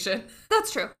decapitation. That's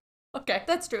true. Okay.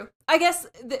 That's true. I guess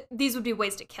these would be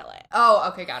ways to kill it. Oh,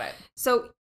 okay, got it. So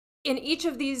in each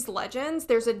of these legends,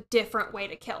 there's a different way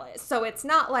to kill it. So it's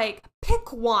not like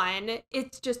pick one.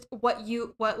 It's just what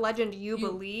legend you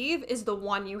believe is the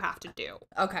one you have to do.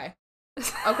 Okay.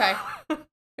 Okay.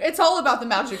 It's all about the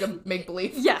magic of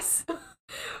make-believe. Yes.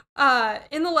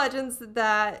 In the legends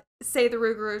that say the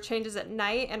rougarou changes at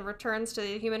night and returns to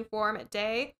the human form at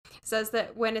day, says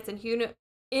that when it's in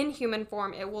human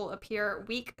form, it will appear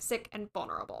weak, sick, and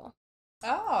vulnerable.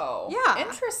 Oh. Yeah.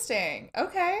 Interesting.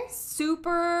 Okay.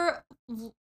 Super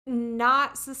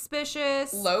not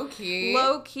suspicious. Low key.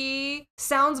 Low key.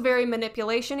 Sounds very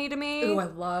manipulation-y to me. Ooh, I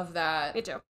love that. Me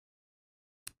too.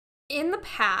 In the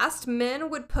past, men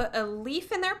would put a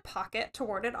leaf in their pocket to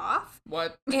ward it off.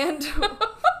 What? And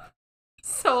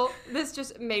so this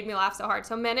just made me laugh so hard.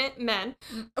 So men. No,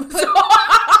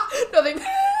 they.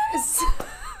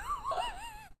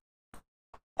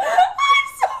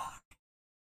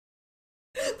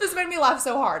 This made me laugh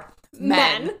so hard.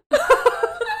 Men.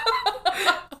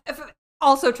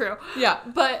 Also true. Yeah.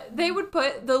 But they would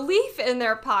put the leaf in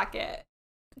their pocket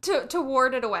to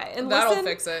ward it away. And that'll listen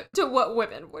fix it. to what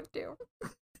women would do.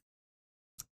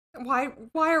 Why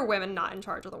are women not in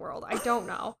charge of the world? I don't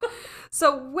know.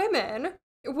 So women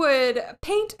would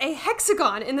paint a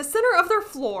hexagon in the center of their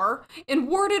floor and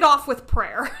ward it off with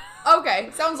prayer. Okay.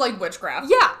 Sounds like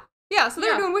witchcraft. Yeah, so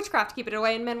they were doing witchcraft to keep it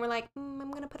away, and men were like, I'm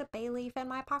going to put a bay leaf in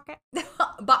my pocket.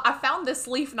 But I found this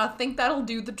leaf, and I think that'll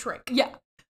do the trick. Yeah.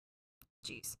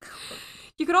 Jeez.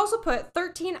 You could also put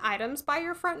 13 items by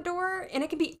your front door, and it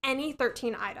can be any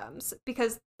 13 items,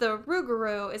 because the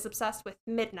rougarou is obsessed with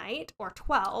midnight, or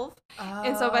 12,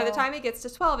 and so by the time it gets to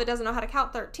 12, it doesn't know how to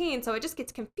count 13, so it just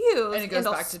gets confused, and it goes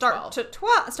back to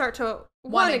 12. Start to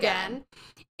 1 again,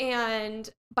 and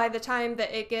by the time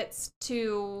that it gets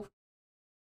to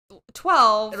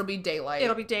 12, It'll be daylight.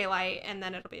 It'll be daylight, and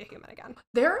then it'll be a human again.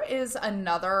 There is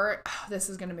another, this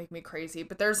is going to make me crazy,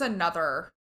 but there's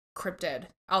another cryptid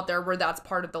out there where that's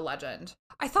part of the legend.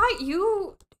 I thought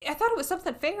it was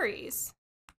something fairies.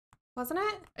 Wasn't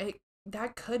it?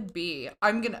 That could be.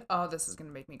 This is going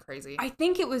to make me crazy. I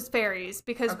think it was fairies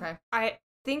because Okay. I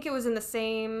think it was in the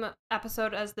same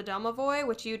episode as the Domovoy,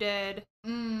 which you did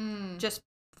just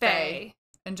fae.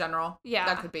 In general. Yeah.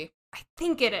 That could be. I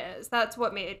think it is. That's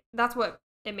what it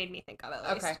made me think of,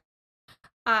 at least.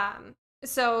 Okay.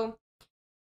 So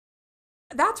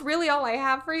that's really all I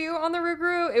have for you on the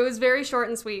Rougarou. It was very short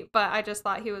and sweet, but I just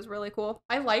thought he was really cool.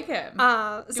 I like him.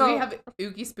 Do we have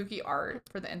oogie spooky art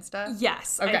for the Insta?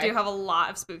 Yes, okay. I do have a lot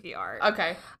of spooky art.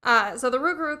 Okay. So the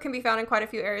Rougarou can be found in quite a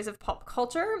few areas of pop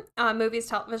culture, movies,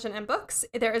 television, and books.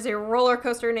 There is a roller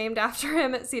coaster named after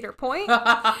him at Cedar Point,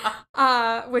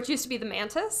 which used to be the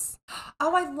Mantis.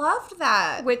 Oh, I loved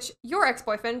that. Which your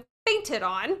ex-boyfriend fainted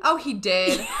on. Oh, he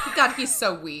did. God, he's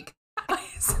so weak.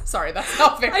 Sorry, that's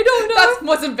not fair. I don't know. That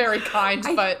wasn't very kind,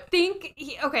 but...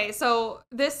 So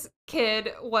this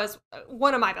kid was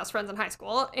one of my best friends in high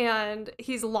school, and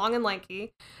he's long and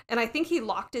lanky, and I think he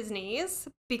locked his knees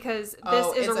because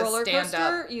this is a roller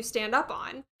coaster you stand up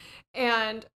on.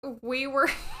 And we were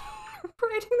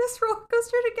riding this roller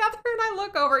coaster together, and I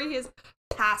look over, he is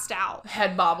passed out.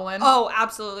 Head bobbling. Oh,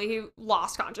 absolutely. He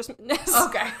lost consciousness.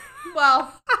 Okay.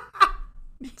 Well...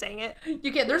 Dang it.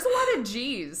 You can't. There's a lot of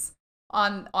G's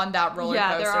on that roller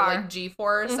coaster, there are. like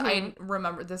G-force. Mm-hmm. I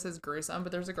remember, this is gruesome,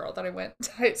 but there's a girl that I went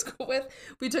to high school with.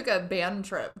 We took a band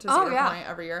trip to Cedar Point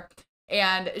every year,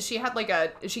 and she had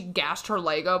she gashed her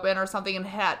leg open or something, and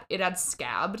it had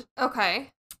scabbed. Okay.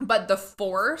 But the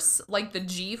force, like the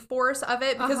G-force of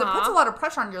it, because it puts a lot of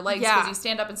pressure on your legs because you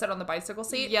stand up and sit on the bicycle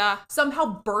seat. Yeah.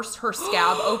 Somehow burst her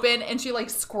scab open, and she like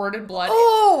squirted blood.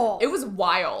 Oh! It was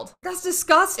wild. That's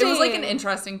disgusting. It was like an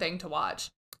interesting thing to watch.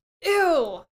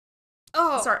 Ew.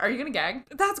 Oh. Sorry, are you gonna gag?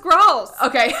 That's gross.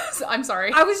 Okay, I'm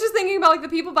sorry. I was just thinking about like the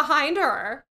people behind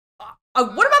her. What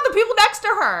about the people next to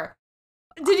her?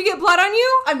 Did you get blood on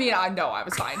you? I mean, no, I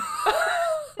was fine.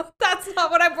 That's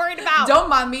not what I'm worried about. Don't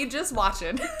mind me, just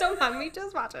watching. Don't mind me,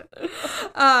 just watching.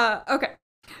 Okay.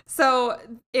 So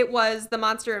it was the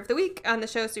monster of the week on the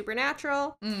show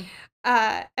Supernatural.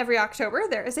 Every October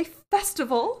there is a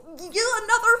festival. Yeah,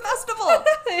 another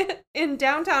festival in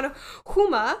downtown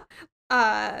Houma,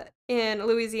 in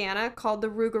Louisiana, called the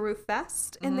Rougarou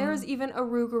Fest, and there is even a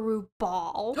Rougarou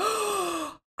ball.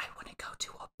 I want to go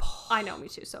to a ball. I know, me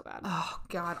too, so bad. Oh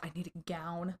God, I need a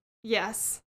gown.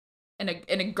 Yes. And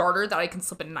a garter that I can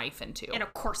slip a knife into. And a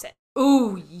corset.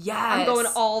 Ooh, yes. I'm going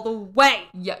all the way.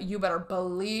 Yeah, you better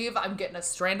believe I'm getting a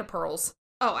strand of pearls.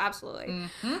 Oh, absolutely.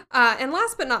 Mm-hmm. And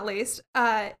last but not least,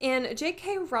 in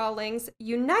J.K. Rowling's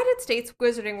United States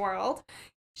Wizarding World,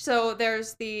 so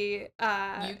there's the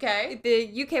UK?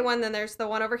 The UK one, then there's the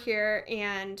one over here,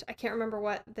 and I can't remember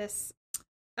what this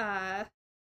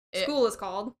school is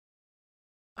called.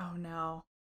 Oh, no.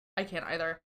 I can't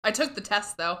either. I took the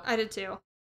test, though. I did, too.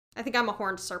 I think I'm a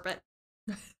horned serpent.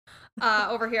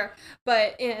 Over here.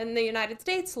 But in the United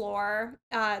States lore,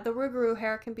 the Rougarou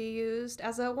hair can be used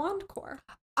as a wand core.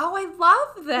 Oh, I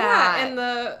love that. Yeah, and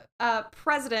the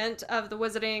president of the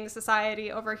Wizarding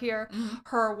Society over here,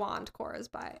 her wand core is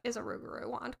a Rougarou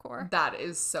wand core. That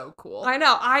is so cool. I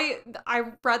know. I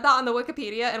read that on the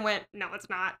Wikipedia and went, no, it's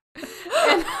not.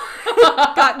 And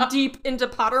got deep into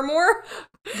Pottermore.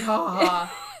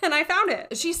 And I found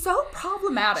it. She's so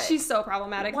problematic. She's so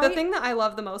problematic. Why? The thing that I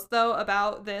love the most, though,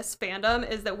 about this fandom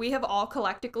is that we have all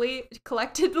collectively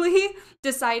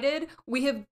decided we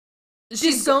have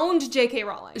disowned J.K.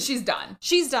 Rowling. She's done.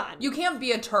 She's done. You can't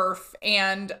be a TERF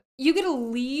and... You get to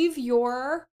leave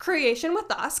your creation with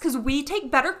us because we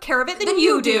take better care of it than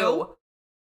you do.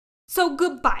 So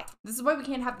goodbye. This is why we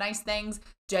can't have nice things.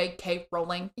 J.K.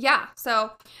 Rowling. Yeah.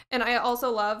 So, and I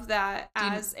also love that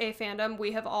as a fandom,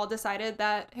 we have all decided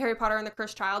that Harry Potter and the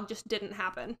Cursed Child just didn't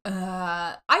happen.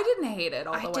 I didn't hate it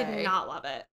all the way. I did not love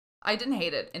it. I didn't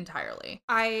hate it entirely.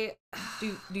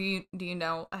 Do you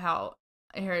know how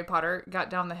Harry Potter got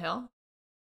down the hill?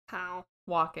 How?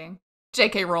 Walking.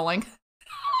 J.K. Rowling.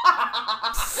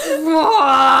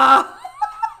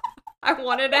 I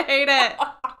wanted to hate it.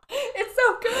 It's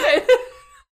so good.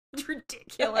 It's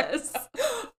ridiculous.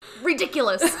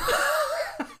 Ridiculous.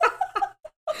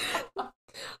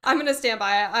 I'm going to stand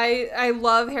by it. I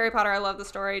love Harry Potter. I love the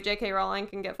story. J.K. Rowling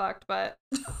can get fucked, but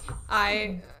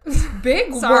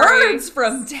Big words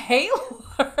from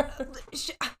Taylor.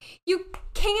 You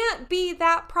can't be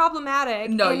that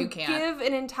problematic. No, and you can't. Give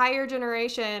an entire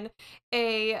generation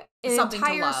an Something to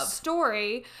entire love.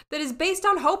 story that is based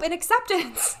on hope and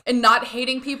acceptance. And not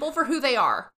hating people for who they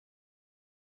are.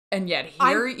 And yet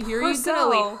here I'm you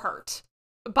personally go. hurt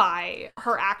by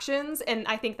her actions, and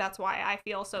I think that's why I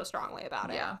feel so strongly about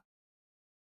it. Yeah.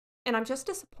 And I'm just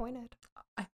disappointed.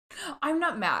 I'm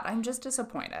not mad. I'm just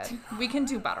disappointed. We can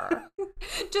do better.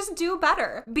 Just do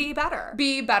better. Be better.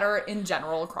 Be better in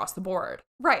general across the board.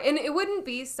 Right. And it wouldn't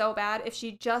be so bad if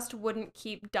she just wouldn't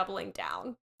keep doubling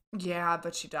down. Yeah,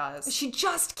 but she does. She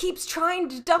just keeps trying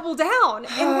to double down.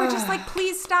 And we're just like,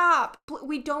 please stop.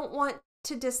 We don't want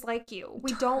to dislike you.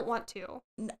 We don't want to.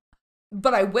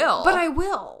 But I will. But I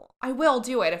will. I will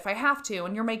do it if I have to,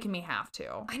 and you're making me have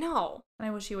to. I know. And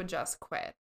I wish you would just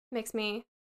quit. Makes me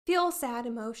feel sad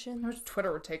emotions. I wish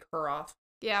Twitter would take her off.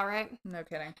 Yeah, right? No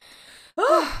kidding.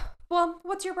 Well,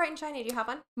 what's your bright and shiny? Do you have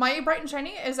one? My bright and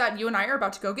shiny is that you and I are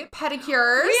about to go get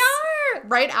pedicures. We are!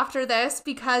 Right after this,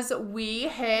 because we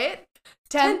hit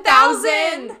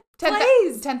 10,000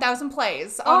 plays. 10,000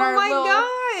 plays on our little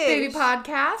baby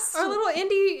podcast. Our little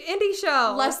indie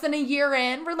show. Less than a year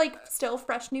in. We're like still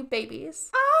fresh new babies.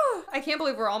 Oh, I can't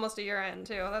believe we're almost a year in,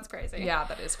 too. That's crazy. Yeah,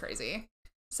 that is crazy.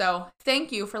 So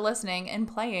thank you for listening and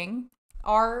playing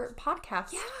our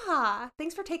podcast. Yeah.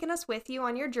 Thanks for taking us with you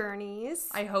on your journeys.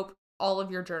 I hope all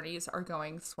of your journeys are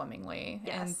going swimmingly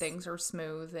and Yes. things are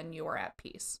smooth and you are at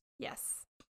peace. Yes.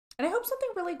 And I hope something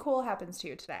really cool happens to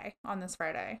you today on this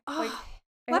Friday.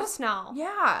 Let us know.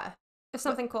 Yeah. If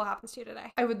something cool happens to you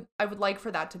today. I would like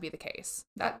for that to be the case.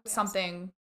 That Yes.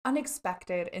 something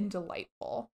unexpected and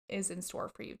delightful is in store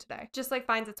for you today. Just like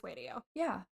finds its way to you.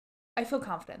 Yeah. I feel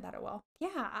confident that it will.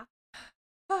 Yeah.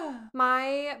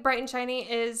 My bright and shiny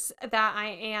is that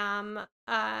I am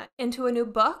into a new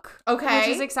book. Okay. Which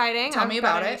is exciting. Tell me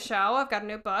about I've got a it. new show. I've got a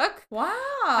new book. Wow.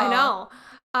 I know.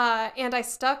 And I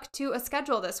stuck to a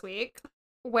schedule this week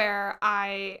where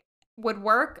I would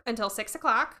work until 6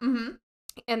 o'clock. Mm-hmm.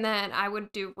 And then I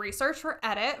would do research for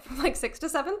edit from like 6 to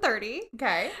 7:30.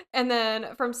 Okay. And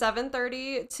then from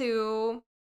 7:30 to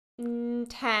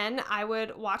 10, I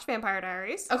would watch Vampire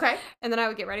Diaries. Okay. And then I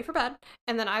would get ready for bed.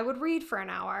 And then I would read for an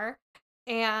hour.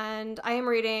 And I am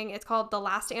reading, it's called The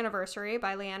Last Anniversary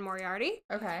by Leanne Moriarty.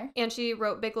 Okay. And she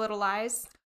wrote Big Little Lies.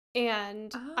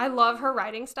 And I love her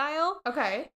writing style.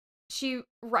 Okay. She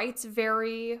writes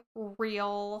very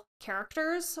real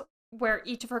characters where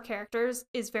each of her characters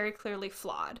is very clearly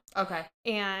flawed. Okay.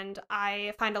 And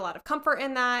I find a lot of comfort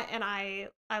in that. And I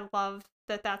love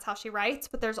that that's how she writes.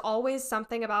 But there's always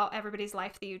something about everybody's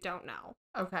life that you don't know.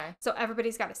 Okay. So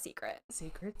everybody's got a secret.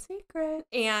 Secret.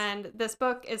 And this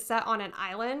book is set on an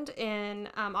island in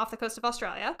off the coast of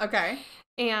Australia. Okay.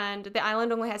 And the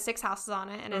island only has 6 houses on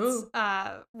it. And it's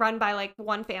run by like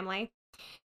one family.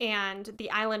 And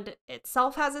the island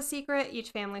itself has a secret.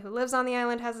 Each family who lives on the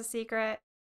island has a secret.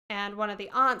 And one of the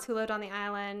aunts who lived on the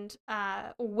island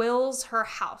wills her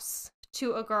house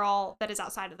to a girl that is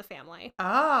outside of the family.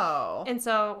 Oh. And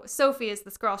so Sophie is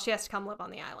this girl. She has to come live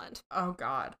on the island. Oh,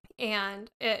 God.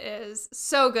 And it is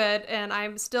so good. And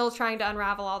I'm still trying to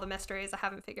unravel all the mysteries. I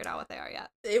haven't figured out what they are yet.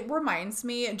 It reminds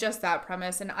me, just that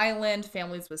premise, an island,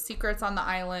 families with secrets on the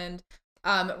island.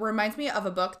 Reminds me of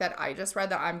a book that I just read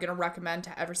that I'm going to recommend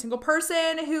to every single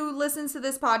person who listens to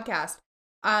this podcast.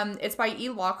 It's by E.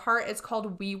 Lockhart. It's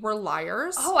called We Were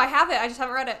Liars. Oh, I have it. I just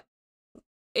haven't read it.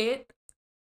 It,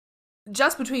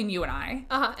 just between you and I.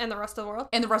 And the rest of the world.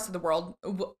 And the rest of the world.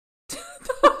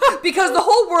 Because the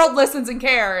whole world listens and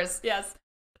cares. Yes.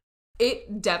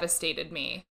 It devastated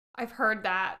me. I've heard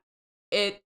that.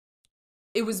 It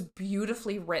was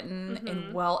beautifully written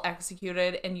and well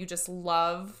executed, and you just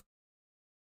love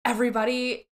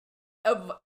everybody.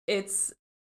 It's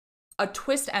a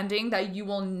twist ending that you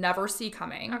will never see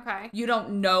coming. Okay. You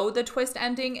don't know the twist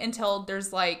ending until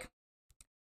there's like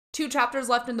 2 chapters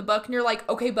left in the book, and you're like,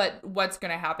 okay, but what's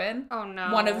gonna happen? Oh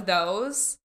no. One of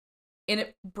those, and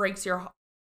it breaks your heart.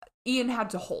 Ian had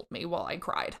to hold me while I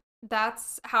cried.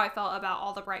 That's how I felt about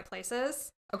All the Bright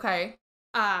Places. Okay.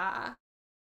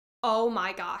 Oh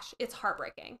my gosh, it's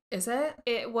heartbreaking. Is it?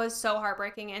 It was so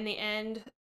heartbreaking, and the end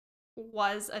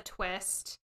was a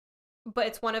twist. But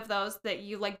it's one of those that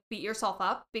you like beat yourself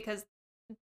up because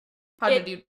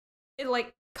it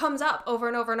like comes up over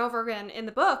and over and over again in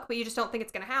the book, but you just don't think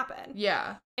it's gonna happen.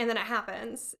 Yeah. And then it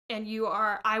happens, and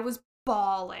I was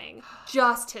bawling,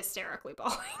 just hysterically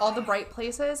bawling. All the Bright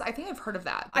Places? I think I've heard of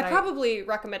that. I probably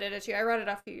recommended it to you. I read it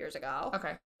a few years ago.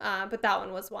 Okay. But that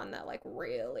one was one that like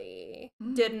really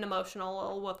did an emotional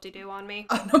little whoop-de-doo on me.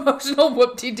 An emotional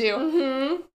whoop-de-doo.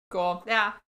 Mm-hmm. Cool.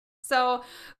 Yeah. So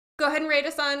Go ahead and rate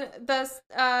us on the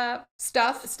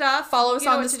stuff. Follow us You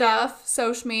know on the what to do. stuff.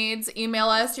 Social meds. Email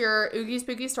us your Oogie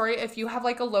Spooky story. If you have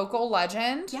like a local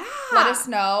legend, Yeah. let us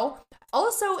know.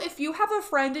 Also, if you have a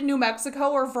friend in New Mexico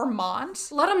or Vermont,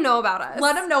 Let them know about us.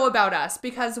 let them know about us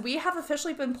because we have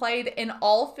officially been played in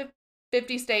all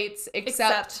 50 states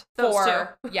except those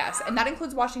for, two. yes, and that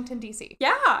includes Washington, D.C.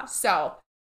 Yeah. So,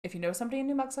 if you know somebody in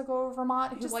New Mexico or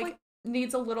Vermont who Just, like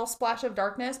needs a little splash of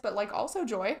darkness, but like also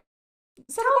joy,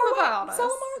 Tell them about us.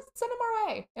 Send them our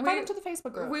way. Invite them to the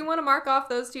Facebook group. We want to mark off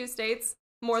those 2 states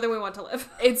more than we want to live.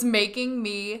 It's making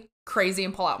me crazy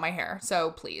and pull out my hair.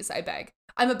 So please, I beg.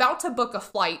 I'm about to book a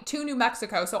flight to New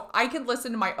Mexico so I can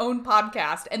listen to my own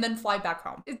podcast and then fly back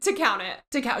home. To count it.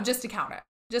 Just to count it.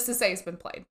 Just to say it's been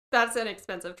played. That's an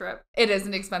expensive trip. It is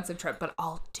an expensive trip, but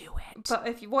I'll do it. But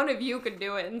if one of you could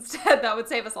do it instead, that would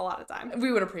save us a lot of time.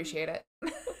 We would appreciate it.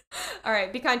 All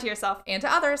right, be kind to yourself. And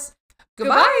to others.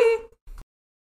 Goodbye.